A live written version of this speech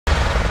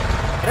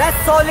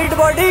Solid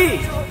body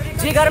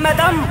जिगर में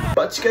दम।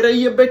 बच के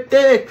रहिए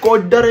बेटे,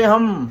 कोडर है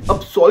हम। अब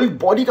सॉलिड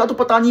बॉडी का तो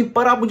पता नहीं,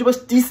 पर आप मुझे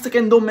बस 30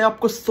 सेकंड दो, मैं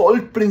आपको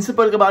सॉलिड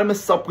प्रिंसिपल के बारे में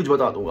सब कुछ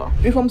बता दूंगा।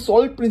 इफ हम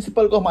सॉलिड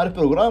प्रिंसिपल को हमारे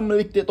प्रोग्राम में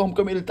लिखते हैं तो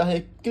हमको मिलता है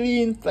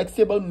clean,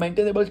 flexible,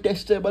 maintainable,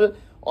 testable,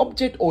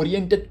 object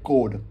oriented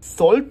code.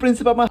 Solid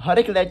principal में हर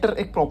एक लेटर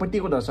एक प्रॉपर्टी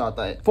को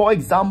दर्शाता है। For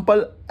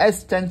example, S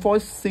stands for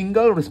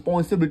single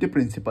responsibility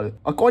principle.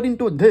 According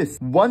to this,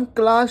 one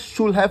class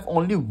should have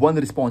only one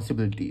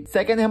responsibility.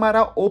 Second है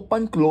हमारा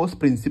open close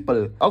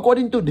principle.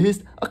 According to this,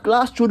 a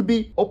class should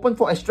be open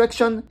for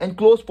extraction and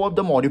closed for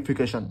the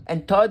modification.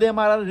 And third है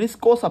हमारा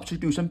risk or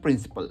substitution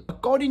principle.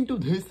 According to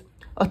this,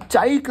 a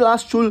child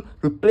class should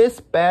replace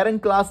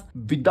parent class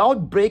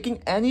without breaking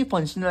any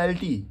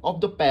functionality of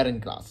the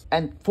parent class.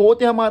 And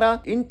fourth है हमारा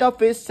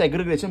interface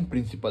segregation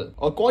principle.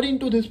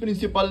 According to this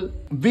principle,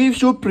 we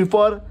should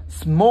prefer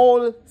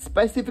small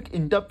specific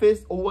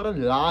interface over a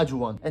large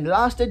one. And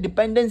last है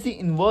dependency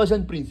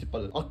inversion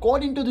principle.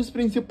 According to this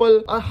principle,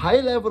 a high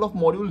level of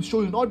module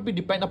should not be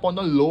depend upon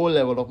a low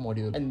level of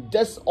module. And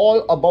that's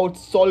all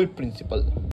about solid principle.